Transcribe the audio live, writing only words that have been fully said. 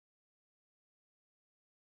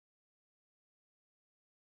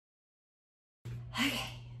Okay,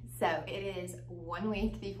 so it is 1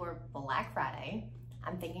 week before Black Friday.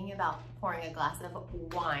 I'm thinking about pouring a glass of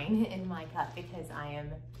wine in my cup because I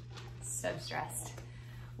am so stressed.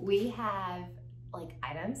 We have like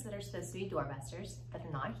items that are supposed to be doorbusters that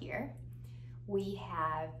are not here. We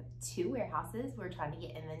have 2 warehouses. We're trying to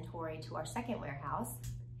get inventory to our 2nd warehouse.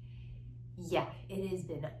 Yeah, it has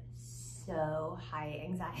been so high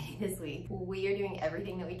anxiety this week. We are doing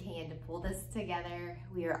everything that we can to pull this together.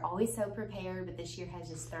 We are always so prepared, but this year has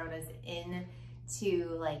just thrown us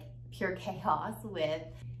into like pure chaos with,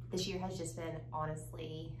 this year has just been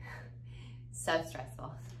honestly so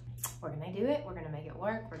stressful. We're gonna do it, we're gonna make it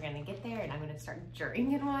work, we're gonna get there, and I'm gonna start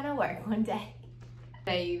drinking wine at work one day.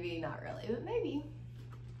 Maybe, not really, but maybe.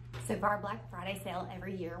 So for our Black Friday sale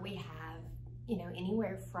every year, we have, you know,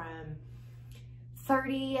 anywhere from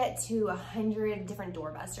 30 to 100 different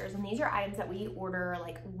doorbusters, and these are items that we order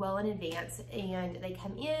like well in advance, and they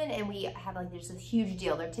come in and we have like, there's a huge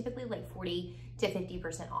deal. They're typically like 40 to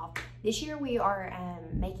 50% off. This year we are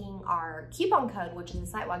making our coupon code, which is a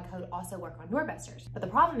site-wide code, also work on doorbusters. But the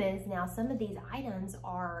problem is now some of these items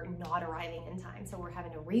are not arriving in time, so we're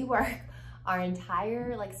having to rework our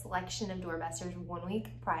entire like selection of doorbusters 1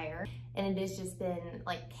 week prior, and it has just been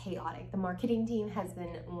like chaotic. The marketing team has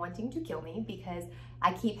been wanting to kill me because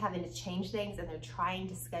I keep having to change things, and they're trying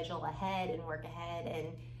to schedule ahead and work ahead, and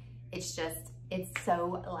it's just, it's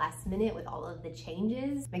so last minute with all of the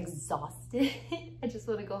changes. I'm exhausted. I just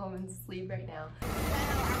want to go home and sleep right now. So I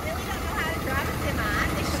really don't know how to drive a semi.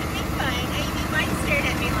 This should be fun. Amy might stare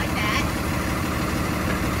at me like that.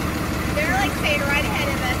 They're like staying right ahead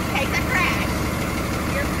of us in case I crash.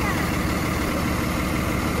 Here we go.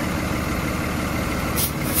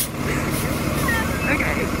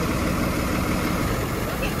 Okay.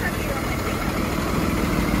 Looking for me real quick.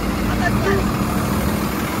 Almost left.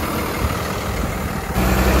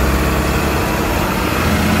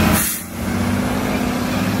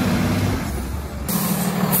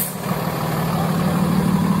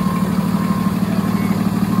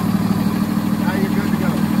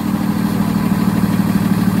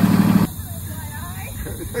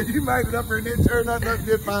 You made it up here and it turned out to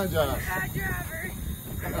be a fine job. Bad driver.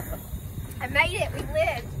 I made it. We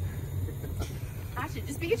lived. I should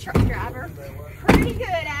just be a truck driver. Pretty good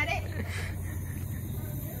at it.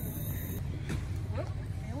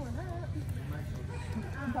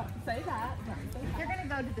 Say that. They're going to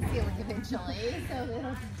go to the ceiling eventually. So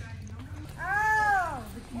it'll... Oh,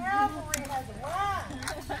 the cavalry has won.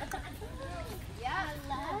 Yeah.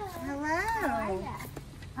 Hello.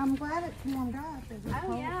 I'm glad it's warmed up.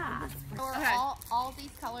 Oh, yeah. Are all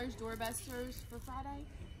these colors doorbusters for Friday?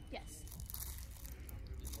 Yes.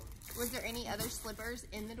 Was there any other slippers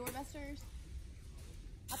in the doorbusters?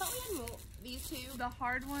 I thought we had more. These 2. The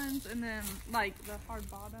hard ones and then like the hard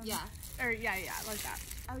bottom. Yeah. Or yeah, like that.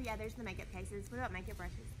 Oh, yeah, there's the makeup cases. What about makeup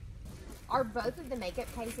brushes? Are both of the makeup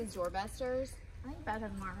cases doorbusters? I think both of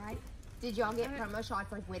them are, right? Did y'all get promo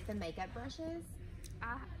shots like with the makeup brushes?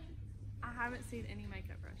 I haven't seen any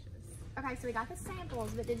makeup brushes. Okay, so we got the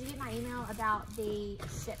samples, but did you get my email about the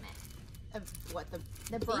shipment? Of what,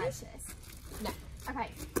 The brushes. No. Okay,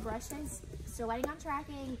 brushes, still waiting on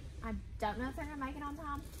tracking. I don't know if they're gonna make it on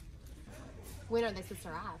time. When are they supposed to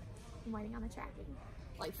arrive? I'm waiting on the tracking.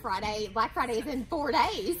 Like Friday, Black Friday is in 4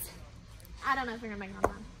 days. I don't know if they're gonna make it on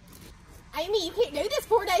time. Amy, you can't do this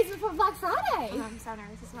 4 days before Black Friday. Oh, I'm so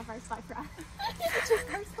nervous. This is my first Black Friday. It's your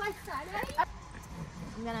first Black Friday.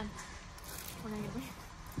 We're gonna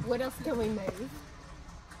get What else can we move?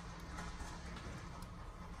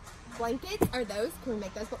 Blankets? Are those? Can we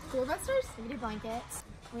make those doorbusters? We can do blankets.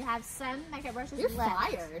 We have some makeup brushes You're left.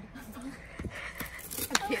 fired.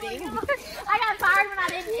 I'm kidding. Oh, I got fired when I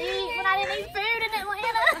didn't eat food in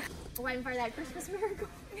Atlanta. We're waiting for that Christmas miracle.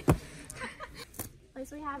 At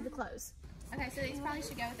least we have the clothes. Okay, so these probably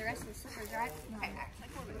should go with the rest of the slippers, right? No. Okay, actually,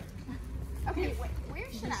 okay, wait,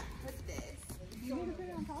 where should I put this? You want to put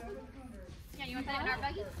it on top of it? Yeah, you want that in our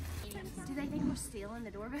buggy? Do they think we're stealing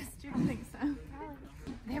the doorbuster? I think so. Probably.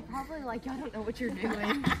 They're probably like, y'all don't know what you're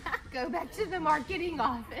doing. Go back to the marketing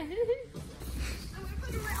office.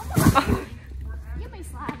 You'll be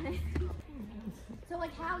sliding. So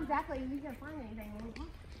like how exactly are you gonna find anything?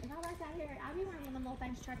 If I worked out here, I'd be wearing one of them little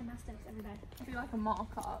things tracking my steps every day. I feel like a mall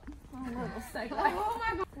cop. Oh, little segue. Oh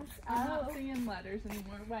my god. I'm not seeing letters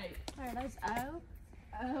anymore. Wait. Where are those? O?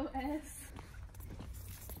 O-S.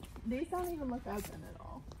 These don't even look open at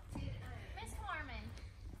all. Miss Carmen.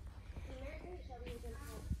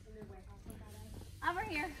 Over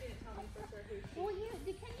here. Well, can you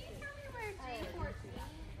tell me where G14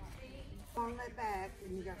 is? On that back,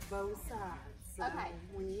 and you got both sides. So Okay.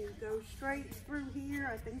 when you go straight through here,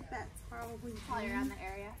 I think that's probably Around the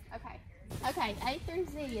area. Okay. Okay, A through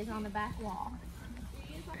Z is on the back wall.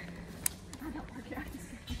 I don't work here.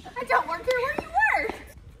 I don't work here. Where do you work?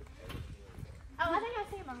 Oh, I think I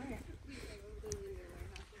see him over here.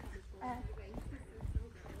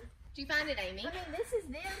 Did you find it, Amy? I mean, this is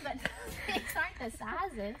them, but these aren't the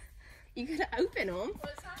sizes. You could open them.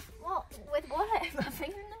 Well, with what? My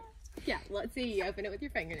fingernails? Yeah, let's see you open it with your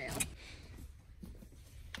fingernail.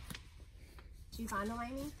 Did you find them,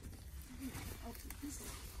 Amy?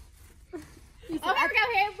 Oh,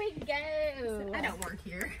 here we go. Here we go. I don't work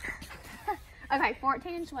here. Okay,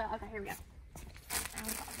 14 and 12. Okay, here we go.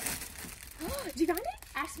 Did you find it?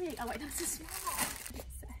 Ask me. Oh, wait, that's a small.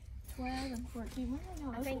 12 and 14.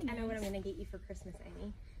 I know what I'm going to get you for Christmas,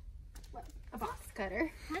 Amy. What? A box cutter.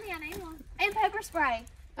 Honey, I need one. And pepper spray.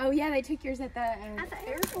 Oh, yeah, they took yours at the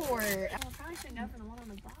airport. I probably should go for the one on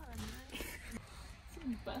the bottom, right?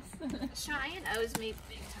 Cheyenne owes me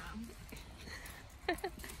big time.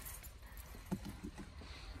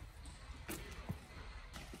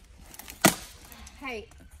 Hey,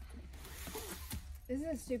 this is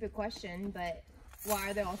a stupid question, but why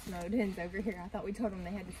are they all snowed ins over here? I thought we told them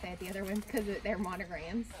they had to stay at the other ones because of their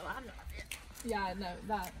monograms. Oh, I'm not. Yeah, no,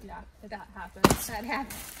 that happened. That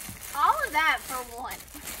happened. All of that for one.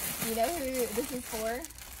 You know who this is for?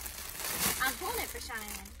 I'm pulling it for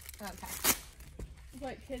Cheyenne. Okay.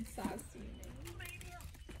 What kid size do you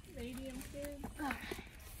need? Medium kids?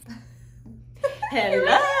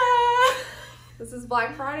 Hello! This is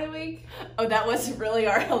Black Friday week. Oh, that was really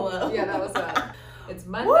our hello. Yeah, that was it. It's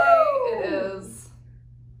Monday. Woo! It is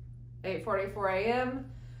 8:44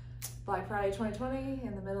 a.m. Black Friday 2020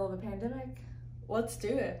 in the middle of a pandemic. Let's do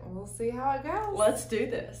it. We'll see how it goes. Let's do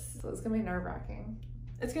this. So it's gonna be nerve-wracking.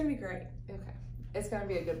 It's gonna be great. Okay. It's gonna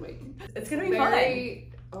be a good week. It's gonna be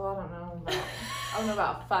Very, oh, I don't know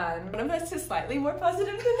about fun. fun. One of us is slightly more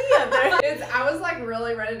positive than the other. I was like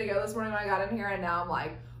really ready to go this morning when I got in here, and now I'm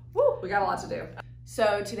like, whoo, we got a lot to do.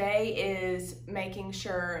 So today is making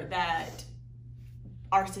sure that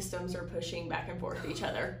our systems are pushing back and forth to each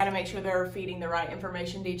other. Gotta make sure they're feeding the right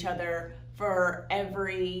information to each other for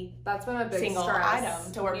every That's been a big single stress.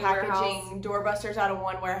 item. So we're New packaging doorbusters out of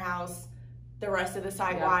one warehouse, the rest of the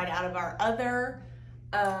site wide out of our other.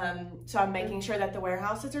 So I'm making sure that the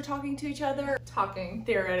warehouses are talking to each other,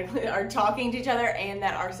 theoretically are talking to each other, and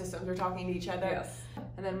that our systems are talking to each other. Yes.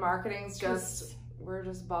 And then marketing's just, we're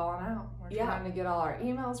just balling out. We're trying to get all our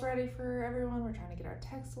emails ready for everyone. We're trying to get our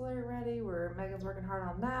text alert ready. Megan's working hard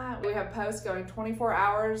on that. We have posts going 24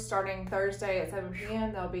 hours starting Thursday at 7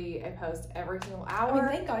 p.m. There'll be a post every single hour. I mean,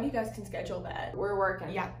 thank God you guys can schedule that. We're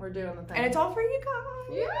working. Yeah. We're doing the thing. And it's all for you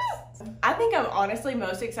guys. Yes. I think I'm honestly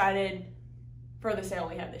most excited for the sale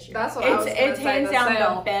we have this year. That's what I was gonna It's say, hands the down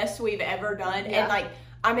sale. the best we've ever done. Yeah. And like,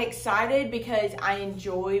 I'm excited because I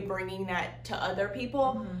enjoy bringing that to other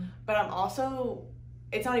people, but I'm also,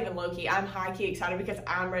 it's not even low-key, I'm high-key excited because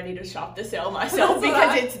I'm ready to shop the sale myself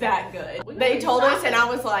because it's that good. They told us and I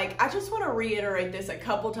was like, I just want to reiterate this a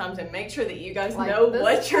couple times and make sure that you guys know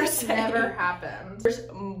what you're saying. Never happened. There's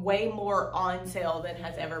way more on sale than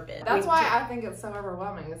has ever been. That's why I think it's so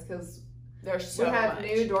overwhelming. It's because there's so we have much.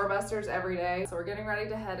 new doorbusters every day. So we're getting ready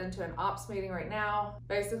to head into an ops meeting right now.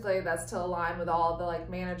 Basically, that's to align with all the like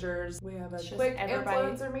managers. We have a Just quick everybody-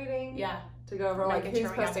 influencer meeting. Yeah. To go over like Making who's sure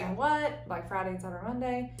we got posting that. what, like Friday and Saturday,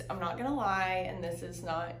 Monday. I'm not gonna lie, and this is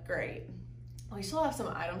not great. We still have some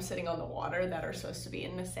items sitting on the water that are supposed to be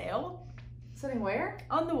in the sale. Sitting where?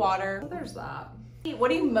 On the water. Well, there's that.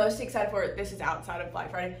 What are you most excited for? This is outside of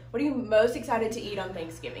Black Friday. What are you most excited to eat on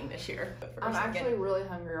Thanksgiving this year? I'm actually really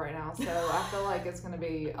hungry right now, so I feel like it's gonna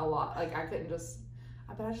be a lot. Like I couldn't just,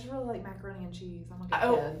 but I just really like macaroni and cheese. I'm like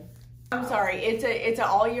a kid. I'm sorry. It's an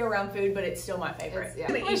all year round food, but it's still my favorite.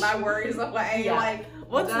 I'm gonna eat my worries away. Yeah. Like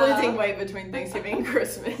What's losing weight between Thanksgiving and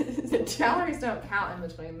Christmas? Calories don't count in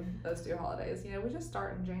between those two holidays. You know, we just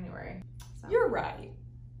start in January. So. You're right.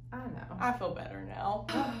 I know. I feel better now.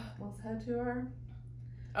 Let's head to our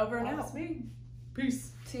Over and out. meeting.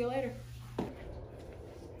 Peace. See you later.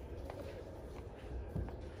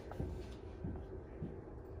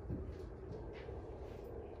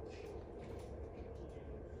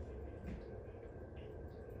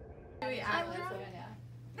 We're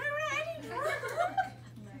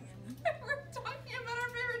talking about our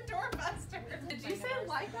favorite doorbuster. Did you say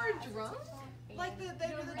like we're drunk? Like they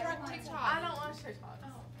do the drunk TikTok. I don't watch TikTok.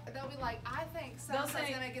 They'll be like, I think so-and-so's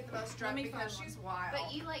gonna get the most drunk because she's wild.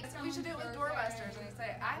 But you like we should do it with doorbusters and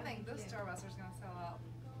say, I think this doorbuster's gonna sell out.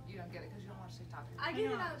 You don't get it because you don't watch TikTok. I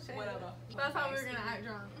get it out of shape. Whatever. That's how we were gonna act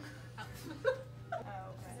drunk.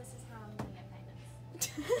 This is how I'm gonna get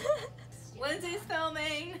payments. Lindsay's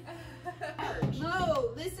filming. No,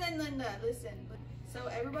 listen, Linda, listen. So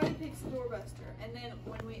everybody picks a doorbuster, and then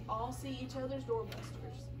when we all see each other's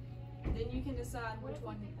doorbusters, then you can decide which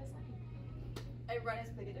one. Everybody has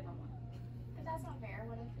to pick a different one. But that's not fair.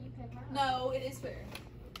 What if you pick mine? No, it is fair.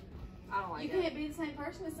 I don't like You can't be the same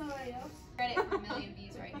person as somebody else. Credit for a million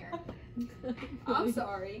views right here. I'm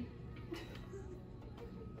sorry.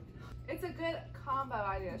 It's a good combo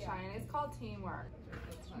idea, Cheyenne. It's called teamwork.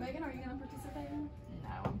 Megan, are you gonna participate in? No,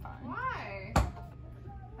 I'm fine. Why?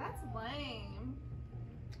 That's lame.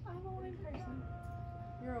 I'm a wing person.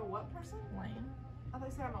 You're a what person? Lame. I thought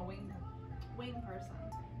you said I'm a wing person.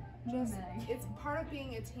 Just it's part of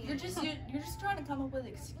being a team. You're just trying to come up with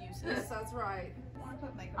excuses. Yes, that's right.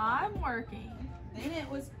 I'm working. Then it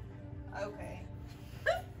was okay.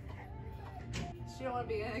 She don't want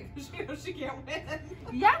to be in it because she knows she can't win.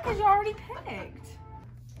 Yeah, because you already picked.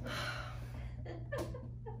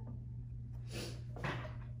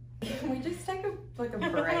 Can we just take a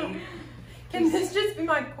break? Can this just be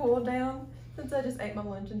my cool down? Since I just ate my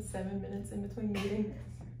lunch in 7 minutes in between meetings.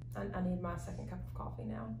 I need my second cup of coffee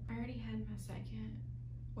now. I already had my second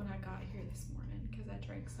when I got here this morning because I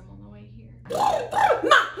drank some on the way here.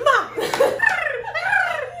 Mom!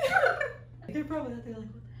 They're probably not like,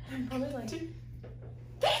 I'm probably like, get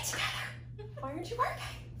it together! Why aren't you working?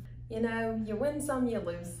 You know, you win some, you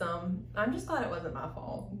lose some. I'm just glad it wasn't my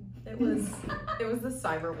fault. It was the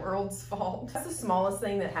cyber world's fault. That's the smallest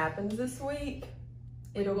thing that happens this week.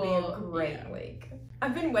 It'll be a great week.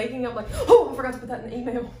 I've been waking up like, oh, I forgot to put that in the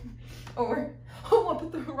email. Or, oh, I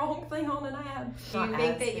put the wrong thing on an ad. Do you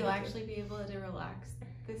think that you'll actually be able to relax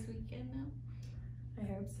this weekend now? I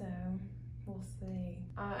hope so. We'll see.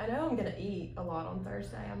 I know I'm gonna eat a lot on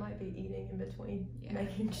Thursday. I might be eating in between,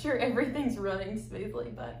 making sure everything's running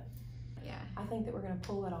smoothly, but yeah, I think that we're gonna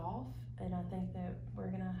pull it off, and I think that we're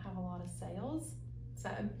gonna have a lot of sales. So,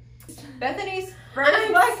 Bethany's first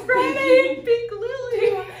Black Friday at Pink Lily.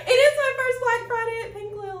 It is my first Black Friday at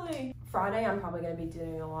Pink Lily. Friday, I'm probably gonna be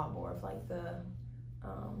doing a lot more of like the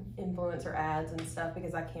influencer ads and stuff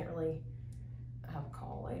because I can't really have a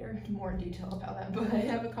call later, more in detail about that, but I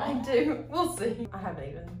have a call. I do. We'll see. I haven't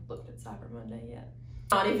even looked at Cyber Monday yet.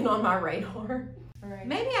 Not even on my radar. All right.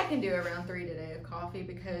 Maybe I can do a round 3 today of coffee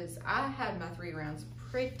because I had my 3 rounds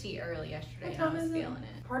pretty early yesterday and I was feeling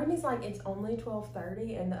it. Part of me is like, it's only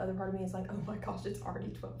 12:30, and the other part of me is like, oh my gosh, it's already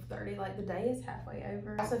 12:30. Like, the day is halfway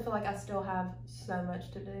over. I also feel like I still have so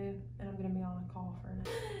much to do, and I'm gonna be on a call for an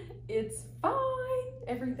hour. It's fine.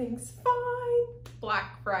 Everything's fine.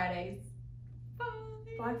 Black Fridays.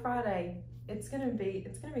 Black Friday. It's gonna be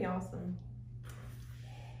awesome.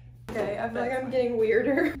 Okay, I feel like I'm getting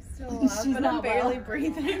weirder. Still alive, but I'm barely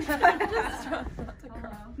breathing.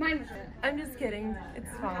 Mine was good. I'm just kidding.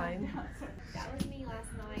 It's fine. That was me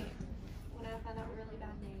last night when I found out really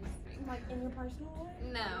bad news. Like in your personal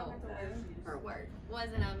life? No, for work.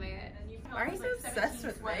 Wasn't on merit. Why are you so obsessed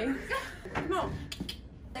with me? Come on.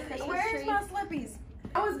 Christmas Where's tree. my slippies?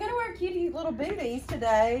 I was gonna wear cutie little booties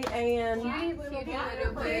today, and Cutie little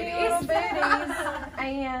booties.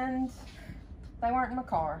 and they weren't in my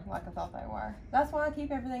car like I thought they were. That's why I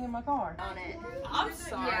keep everything in my car. On it. I'm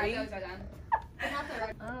sorry. Yeah, those are done. But not the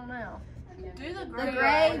red. I don't know. Do the The gray,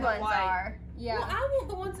 gray and ones the white. are. Yeah. Well, I want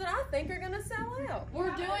the ones that I think are gonna sell out. We're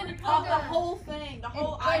doing the whole thing, the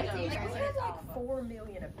whole item. We have like 4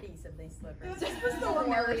 million a piece of these slippers. This was the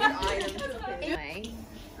worst item to pick. Anyway.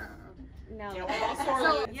 No. Yeah,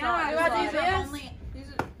 Do I do this? Only,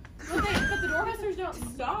 but the doorbusters don't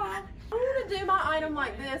stop. I want to do my item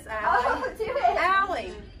like this, Allie. Oh, do it.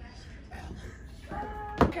 Allie.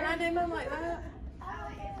 Can I do mine like that?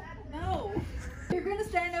 No. You're gonna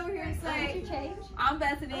stand over here and say, Change. I'm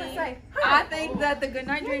Bethany. Say, I think that the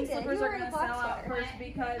Goodnight Dream Change it. slippers You are were gonna a black sell out sweater. first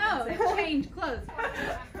because Oh. change clothes.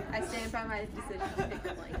 I stand by my decision to pick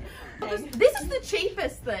the blanket. This is the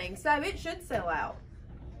cheapest thing, so it should sell out.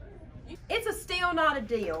 It's a steal, not a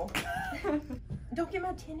deal. Don't get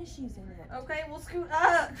my tennis shoes in it. Okay, we'll scoot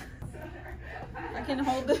up. I can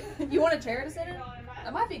hold the. You want a chair to sit in?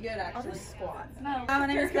 That might be good I'll actually. just squat. No. My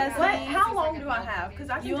name is Bethany. What? How long do I have? Because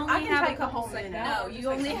I You can, only I can have take a couple whole seconds. minute. No, you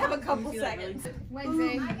only have a couple seconds.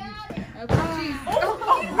 Wednesday. Okay.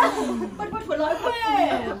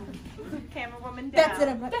 Camera woman down. That's it.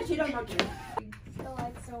 I'm not. You don't know. The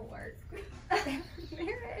lights don't work.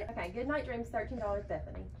 Okay, good night dreams, $13,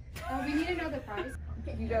 Bethany. Oh, we need to know the price.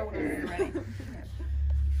 You go whenever you're ready.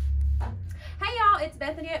 Hey y'all, it's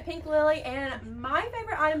Bethany at Pink Lily, and my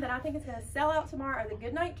favorite item that I think is going to sell out tomorrow are the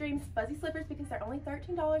Goodnight Dreams fuzzy slippers because they're only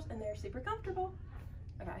 $13 and they're super comfortable.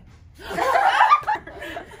 Okay.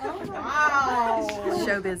 Wow.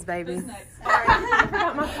 Showbiz, baby. Next. Sorry, I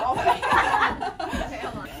forgot my coffee.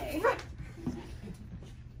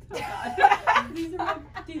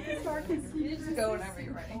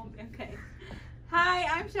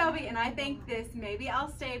 Shelby, and I think this Maybe I'll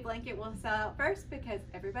Stay blanket will sell out first because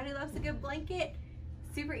everybody loves a good blanket.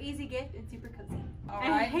 Super easy gift and super cozy. All I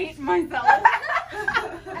right. hate myself.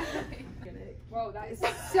 Whoa, that is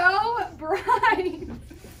so bright.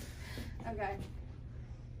 Okay.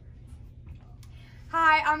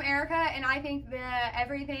 Hi, I'm Erica, and I think that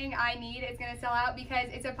everything I need is gonna sell out because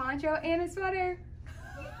it's a poncho and a sweater.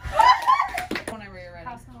 Whenever you're ready.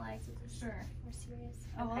 Cross my legs. Sure. We're serious.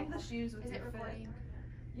 I love the shoes with Is it your fit. recording?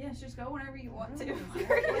 Yes, just go whenever you want to.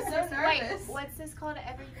 What's so this? Wait, nervous. what's this called?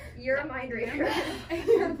 You're a mind reader.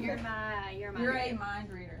 You're my You're reader. a mind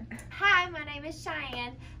reader. Hi, my name is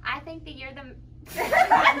Cheyenne. I think that you're the.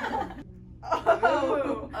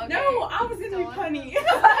 Oh, Okay. no, I was gonna be punny.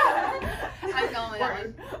 I'm going with that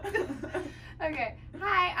one. Okay.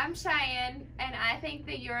 Hi, I'm Cheyenne, and I think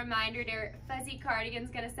that you're a mind reader. Fuzzy cardigan's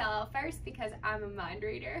gonna sell out first because I'm a mind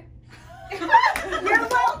reader. You're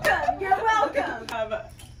welcome. You're welcome.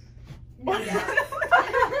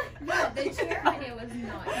 Yeah, the chair idea was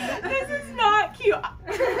not. This is not cute.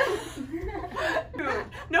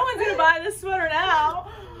 No one's gonna buy this sweater now.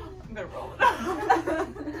 I'm gonna roll it up.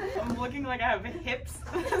 I'm looking like I have hips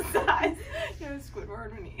the size. You know,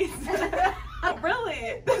 Squidward when he eats.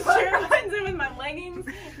 Really? The shirt blends in with my leggings.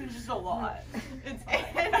 It's just a lot. It's fine.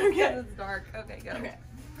 Okay. It's dark. Okay, go. Okay.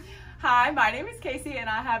 Hi, my name is Casey, and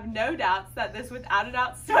I have no doubts that this without a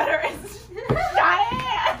doubt sweater is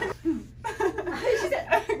Cheyenne.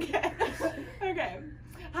 Okay. Okay.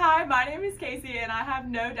 Hi, my name is Casey, and I have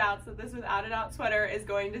no doubts that this without a doubt sweater is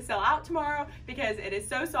going to sell out tomorrow because it is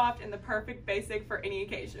so soft and the perfect basic for any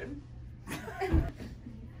occasion.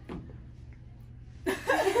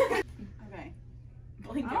 Okay.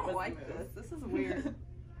 I don't like this. This is weird.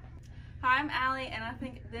 Hi, I'm Allie, and I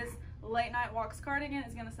think this late night walks cardigan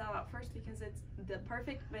is gonna sell out first because it's the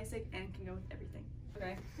perfect basic and can go with everything.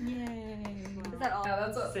 Okay. Yay. Is that all? Yeah,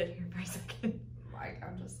 that's what, Sit here for a second. like,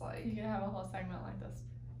 I'm just like, You can have a whole segment like this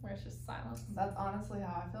where it's just silence. that's honestly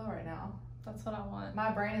how I feel right now. That's what I want. My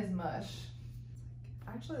brain is mush.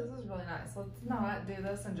 Actually, this is really nice. Let's not do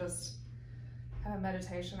this and just have a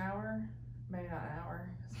meditation hour. Maybe not an hour,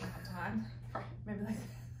 because we don't have time. Maybe like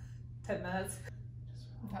 10 minutes.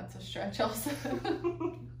 That's a stretch also.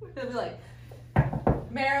 It'll be like,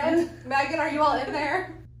 Maren, Megan, are you all in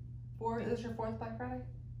there? Is this your 4th Black Friday?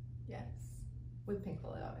 Yes. With Pink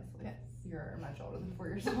Lily, obviously. Yes. You're much older than 4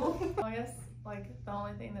 years old. I guess like the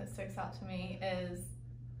only thing that sticks out to me is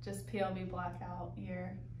just PLB blackout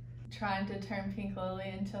year. Trying to turn Pink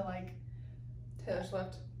Lily into like, Taylor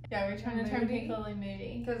Swift. yeah, we're trying to turn Moody? Pink Lily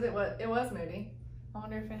moody. Because it was moody. I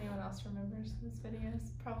wonder if anyone else remembers those videos.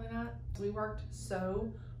 Probably not. We worked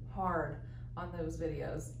so hard on those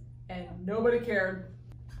videos and nobody cared.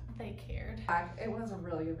 They cared. It was a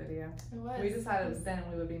really good video. It was. We decided then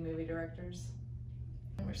we would be movie directors.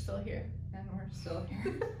 And we're still here. And we're still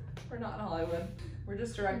here. We're not in Hollywood. We're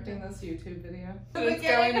just directing this YouTube video. It's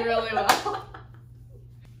going really well.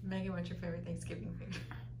 Megan, what's your favorite Thanksgiving food?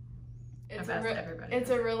 It's I've a, asked everybody it's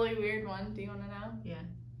a really weird one. Do you want to know? Yeah.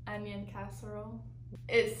 Onion casserole.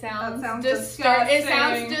 It sounds, sounds It sounds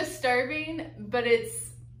disgusting. disturbing, but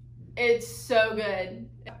it's so good.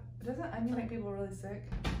 Doesn't onion make people really sick?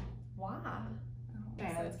 Why?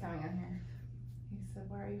 It's coming in here. He said,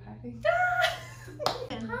 "Why are you hiding?"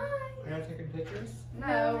 Are you taking pictures?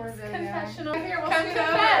 No, we're doing Confessional. Here, we'll Come scoot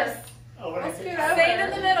confess. Oh, We'll scoot over. Stay in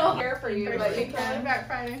the middle. Here for you, but you can. Black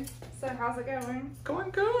Friday. So how's it going? Going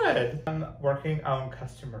good. I'm working on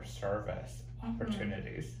customer service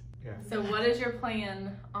opportunities. Yeah. So what is your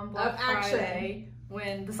plan on Black Of action. Friday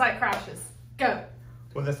when the site crashes? Go.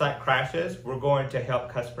 When the site crashes, we're going to help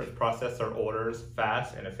customers process their orders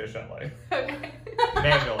fast and efficiently. Okay.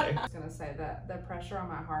 Manually. I was gonna say that the pressure on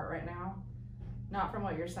my heart right now, not from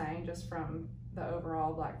what you're saying, just from the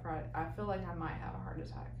overall Black Friday, I feel like I might have a heart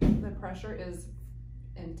attack. The pressure is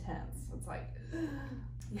intense. It's like,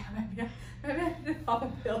 yeah, maybe I need to pop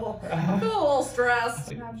a pill. I feel a little stressed.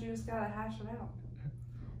 Sometimes you just gotta hash it out.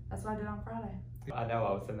 That's what I did on Friday. I know,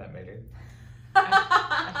 I was in that meeting.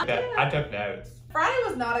 I took notes. Friday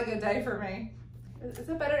was not a good day for me. It's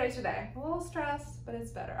a better day today. A little stressed, but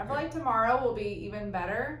it's better. I feel like tomorrow will be even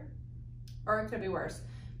better, or it could be worse.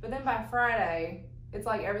 But then by Friday, it's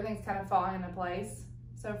like everything's kind of falling into place.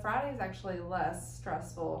 So Friday is actually less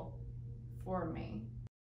stressful for me.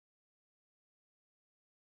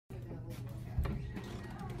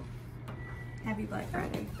 Happy Black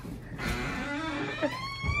Friday.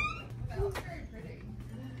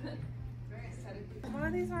 What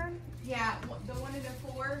are these on? Yeah, the one in the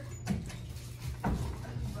 4.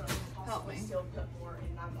 Help me. Still put more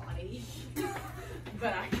in my body,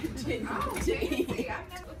 but I continue to eat. Look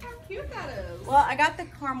how cute that is. Well, I got the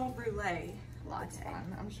caramel brulee That's latte.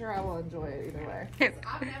 fun. I'm sure I will enjoy it either way.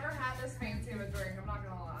 I've never had this fancy of a drink, I'm not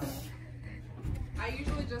gonna lie. I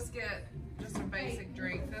usually just get just a basic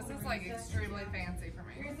drink. This is like extremely fancy for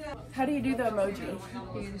me. How do you do the emoji?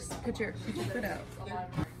 You just put your foot out.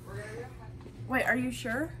 Wait, are you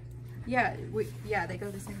sure? Yeah, they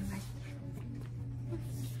go the same way.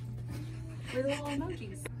 We're the little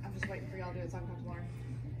emojis. I'm just waiting for y'all to do it so I can talk to Lauren.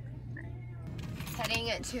 Heading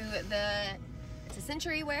to it's a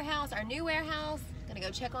Century warehouse, our new warehouse. Gonna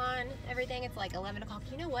go check on everything. It's like 11 o'clock.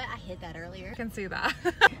 You know what? I hit that earlier. I can see that.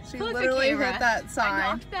 She Look at the literally camera. hit that I sign.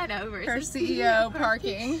 knocked that over. Her It says CEO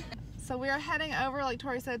parking. So we are heading over, like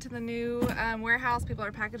Tori said, to the new warehouse. People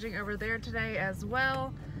are packaging over there today as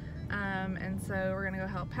well. And so we're gonna go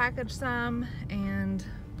help package some and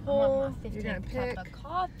pull. You're gonna pick. cup of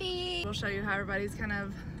coffee. We'll show you how everybody's kind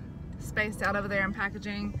of spaced out over there and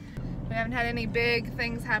packaging. We haven't had any big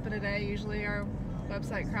things happen today. Usually our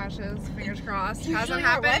website crashes. Fingers crossed. Hasn't Usually our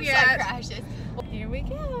happened website yet. crashes. Here we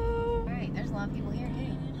go. All right, there's a lot of people here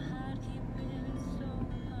too.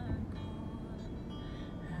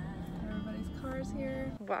 Everybody's cars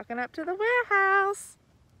here. Walking up to the warehouse.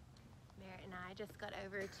 Merritt and I just got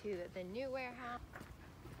over to the new warehouse.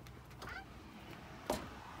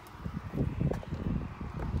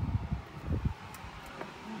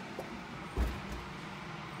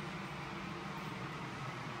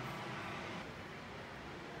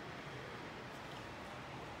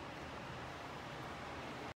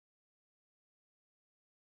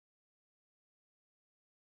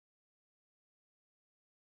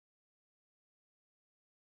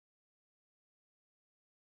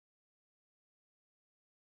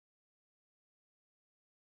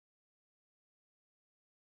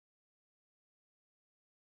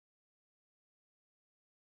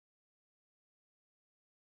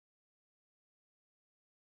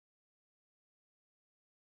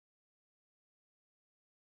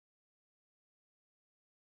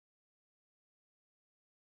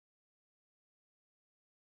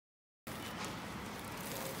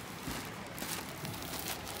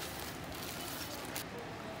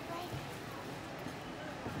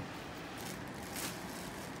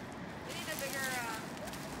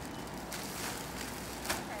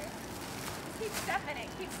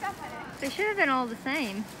 They should have been all the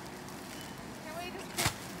same. Can we just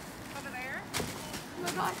put over there? Oh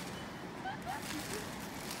my god.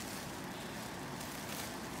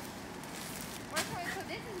 So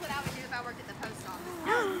this is what I would do if I worked at the post office.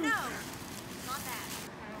 Oh no! Not that.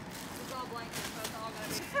 It's all blanket, so it's all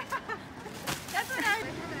gonna be. That's what I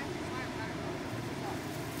would.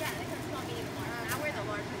 Yeah, they could small, medium, large. I wear the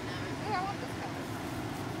large one though. Oh, I want this color.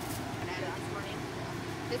 I know this morning.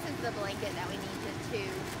 This is the blanket that we needed to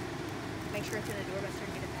make sure it's in the doorbuster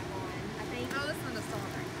and get it back on. I think. Oh, this one is still on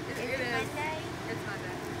there. Is it Monday? It's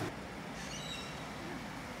Monday.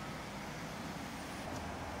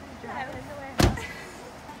 I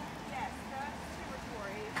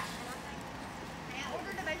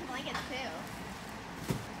ordered a bunch of blankets too.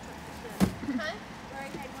 Huh?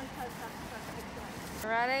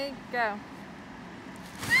 Ready? Go.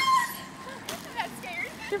 That scared.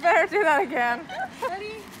 You better do that again.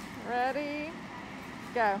 Ready? Ready?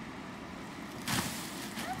 Go.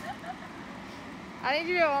 I need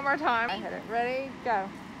you to do it one more time. I hit it. Ready? Go.